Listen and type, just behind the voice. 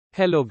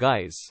Hello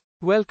guys.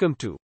 Welcome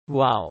to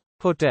Wow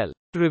Hotel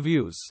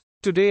Reviews.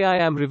 Today I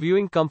am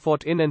reviewing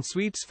Comfort Inn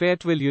Suites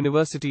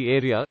Fayetteville-University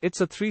Area. It's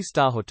a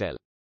 3-star hotel.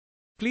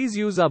 Please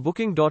use our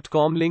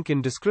booking.com link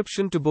in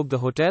description to book the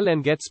hotel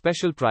and get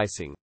special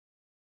pricing.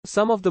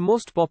 Some of the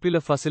most popular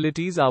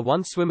facilities are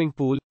one swimming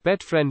pool,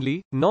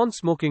 pet-friendly,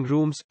 non-smoking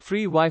rooms,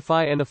 free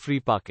Wi-Fi and a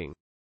free parking.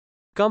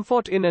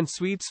 Comfort Inn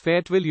Suites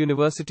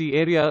Fayetteville-University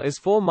Area is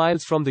 4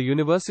 miles from the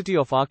University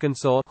of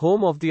Arkansas,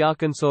 home of the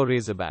Arkansas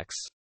Razorbacks.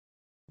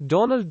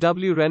 Donald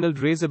W.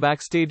 Reynolds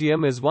Razorback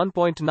Stadium is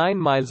 1.9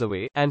 miles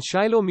away, and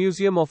Shiloh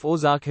Museum of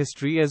Ozark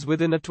history is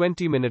within a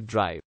 20-minute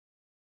drive.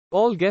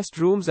 All guest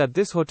rooms at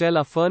this hotel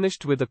are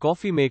furnished with a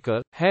coffee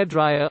maker,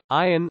 hairdryer,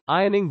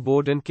 ironing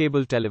board and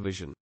cable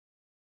television.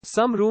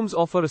 Some rooms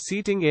offer a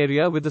seating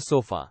area with a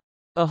sofa.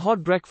 A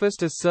hot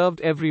breakfast is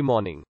served every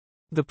morning.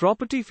 The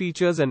property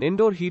features an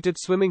indoor heated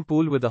swimming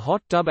pool with a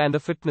hot tub and a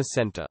fitness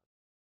center.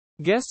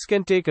 Guests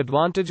can take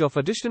advantage of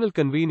additional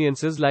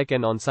conveniences like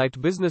an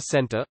on-site business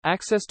center,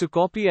 access to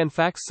copy and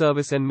fax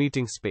service and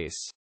meeting space.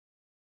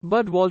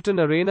 But Walton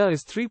Arena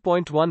is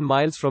 3.1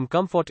 miles from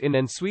Comfort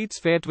Inn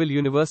Suites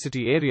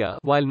Fayetteville-University Area,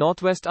 while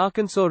Northwest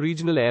Arkansas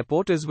Regional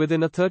Airport is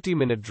within a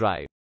 30-minute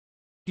drive.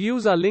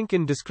 Use our link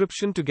in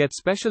description to get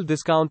special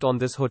discount on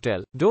this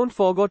hotel. Don't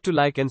forget to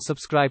like and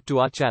subscribe to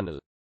our channel.